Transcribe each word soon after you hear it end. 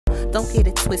Don't get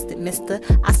it twisted, mister.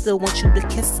 I still want you to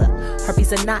kiss her.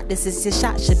 Herpes or not, this is your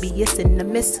shot. Should be yes in the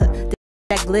miss her.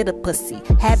 That glitter pussy,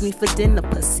 have me for dinner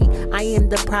pussy. I am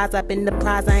the prize, I've been the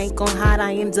prize. I ain't gon' hide,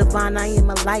 I am divine, I am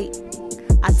a light.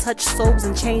 I touch souls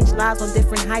and change lives on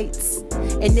different heights.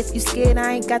 And if you scared,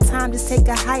 I ain't got time, just take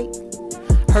a hike.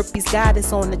 Herpes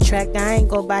goddess on the track, I ain't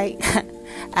gon' bite.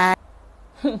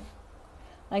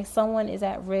 Like someone is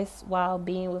at risk while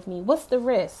being with me. What's the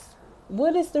risk?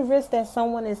 What is the risk that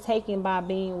someone is taking by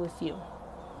being with you?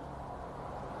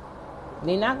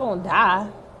 They're not gonna die.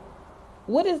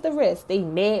 What is the risk? They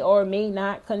may or may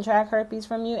not contract herpes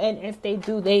from you. And if they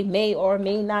do, they may or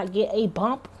may not get a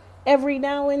bump every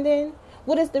now and then.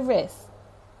 What is the risk?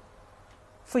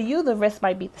 For you, the risk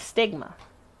might be the stigma.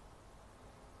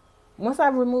 Once I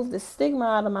remove the stigma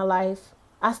out of my life,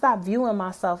 I stop viewing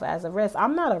myself as a risk.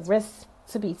 I'm not a risk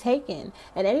to be taken.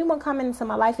 And anyone coming into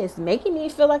my life is making me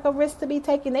feel like a risk to be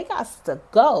taken. They got to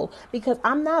go, because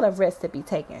I'm not a risk to be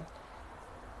taken.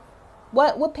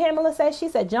 What Pamela said, she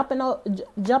said jumping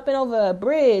over a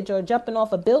bridge or jumping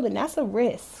off a building, that's a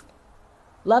risk.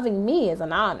 Loving me is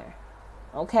an honor.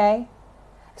 Okay?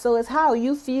 So it's how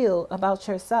you feel about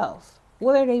yourself.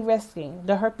 What are they risking?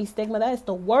 The herpes stigma. That is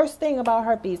the worst thing about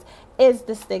herpes, is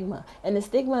the stigma. And the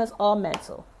stigma is all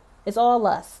mental. It's all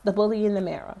us, the bully in the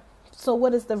mirror. So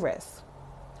what is the risk?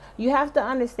 You have to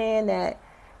understand that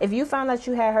if you found out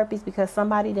you had herpes because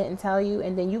somebody didn't tell you,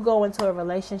 and then you go into a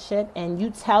relationship and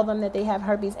you tell them that they have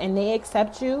herpes and they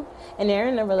accept you and they're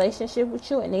in a relationship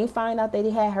with you and they find out that they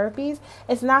had herpes,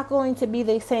 it's not going to be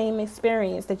the same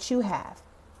experience that you have.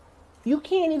 You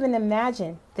can't even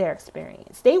imagine their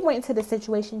experience. They went into the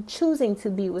situation choosing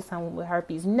to be with someone with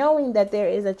herpes, knowing that there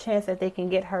is a chance that they can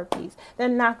get herpes. They're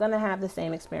not going to have the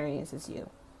same experience as you.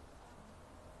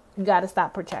 You got to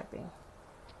stop projecting.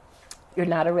 You're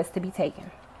not a risk to be taken.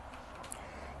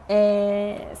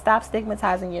 And stop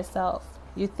stigmatizing yourself.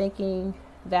 You thinking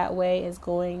that way is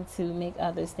going to make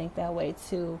others think that way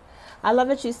too. I love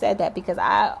that you said that, because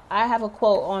I have a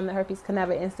quote on the Herpes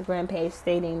Connected Instagram page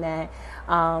stating that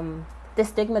the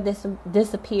stigma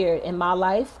disappeared in my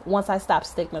life once I stopped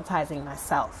stigmatizing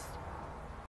myself.